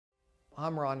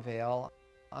I'm Ron Vale.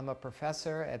 I'm a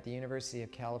professor at the University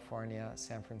of California,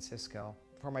 San Francisco.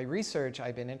 For my research,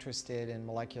 I've been interested in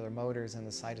molecular motors and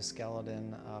the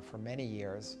cytoskeleton for many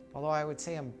years. Although I would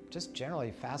say I'm just generally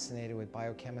fascinated with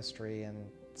biochemistry and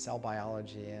cell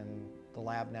biology, and the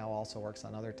lab now also works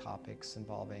on other topics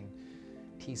involving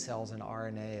T cells and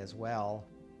RNA as well.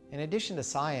 In addition to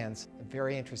science, I'm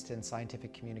very interested in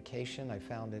scientific communication. I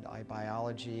founded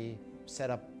iBiology, set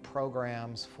up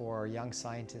programs for young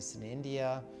scientists in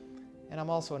India, and I'm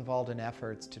also involved in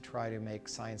efforts to try to make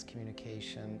science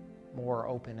communication more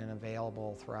open and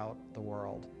available throughout the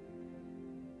world.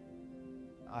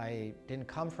 I didn't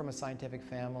come from a scientific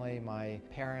family. My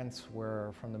parents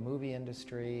were from the movie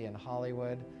industry in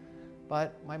Hollywood.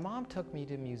 But my mom took me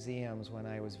to museums when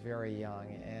I was very young,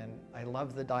 and I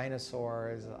loved the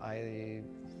dinosaurs. I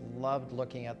loved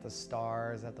looking at the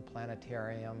stars at the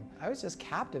planetarium. I was just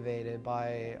captivated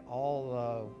by all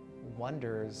the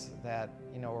wonders that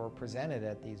were presented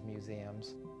at these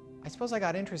museums. I suppose I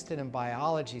got interested in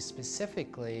biology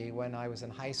specifically when I was in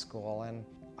high school, and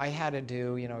I had to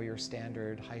do your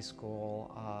standard high school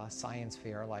science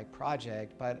fair-like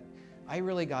project, but I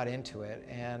really got into it,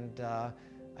 and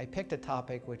I picked a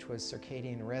topic which was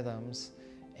circadian rhythms,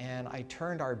 and I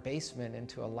turned our basement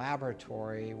into a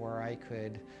laboratory where I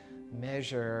could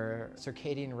measure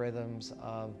circadian rhythms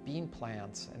of bean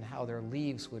plants and how their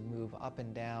leaves would move up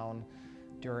and down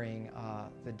during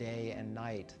the day and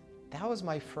night. That was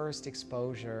my first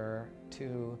exposure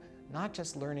to not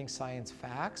just learning science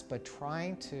facts, but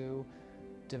trying to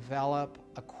develop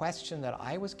a question that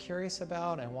I was curious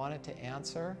about and wanted to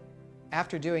answer.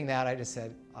 After doing that, I just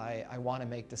said, I want to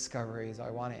make discoveries. I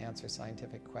want to answer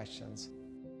scientific questions.